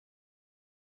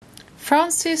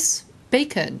Francis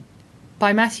Bacon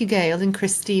by Matthew Gale and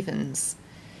Chris Stevens,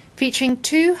 featuring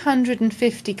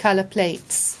 250 colour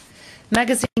plates,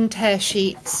 magazine tear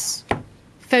sheets,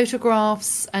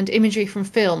 photographs and imagery from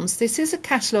films. This is a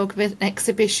catalogue of an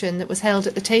exhibition that was held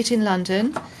at the Tate in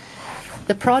London,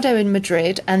 the Prado in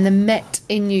Madrid and the Met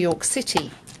in New York City.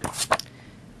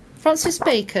 Francis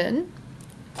Bacon,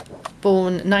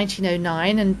 born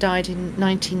 1909 and died in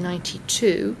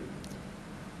 1992,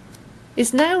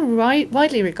 is now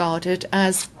widely regarded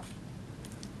as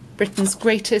Britain's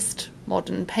greatest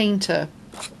modern painter,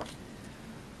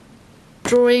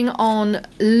 drawing on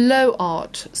low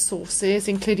art sources,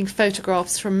 including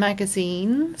photographs from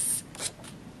magazines,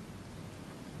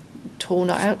 torn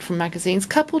out from magazines,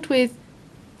 coupled with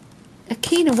a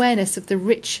keen awareness of the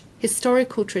rich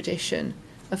historical tradition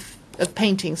of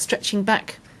painting stretching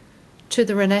back to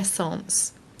the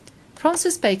Renaissance.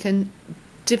 Francis Bacon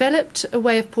developed a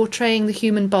way of portraying the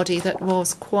human body that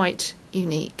was quite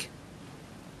unique.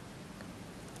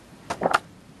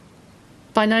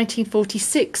 By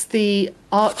 1946, the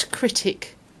art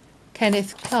critic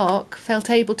Kenneth Clarke felt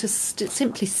able to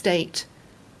simply state,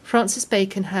 Francis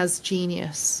Bacon has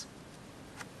genius.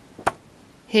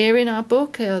 Here in our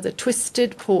book are the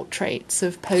twisted portraits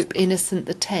of Pope Innocent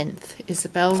X,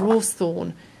 Isabele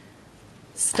Rawsthorne,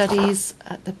 studies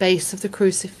at the base of the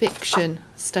crucifixion,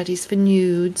 studies for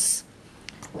nudes,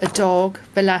 a dog,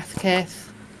 Velázquez.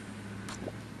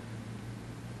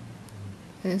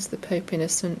 There's the Pope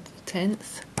Innocent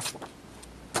X.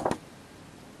 A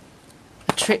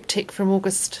triptych from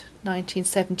August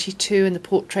 1972 and the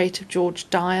portrait of George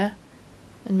Dyer,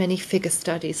 and many figure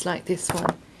studies like this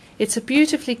one. It's a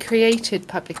beautifully created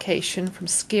publication from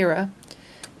Skira,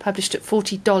 published at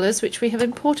 $40, which we have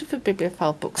imported for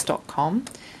bibliophilebooks.com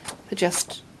for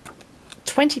just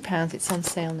 £20. It's on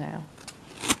sale now.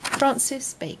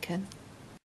 Francis Bacon.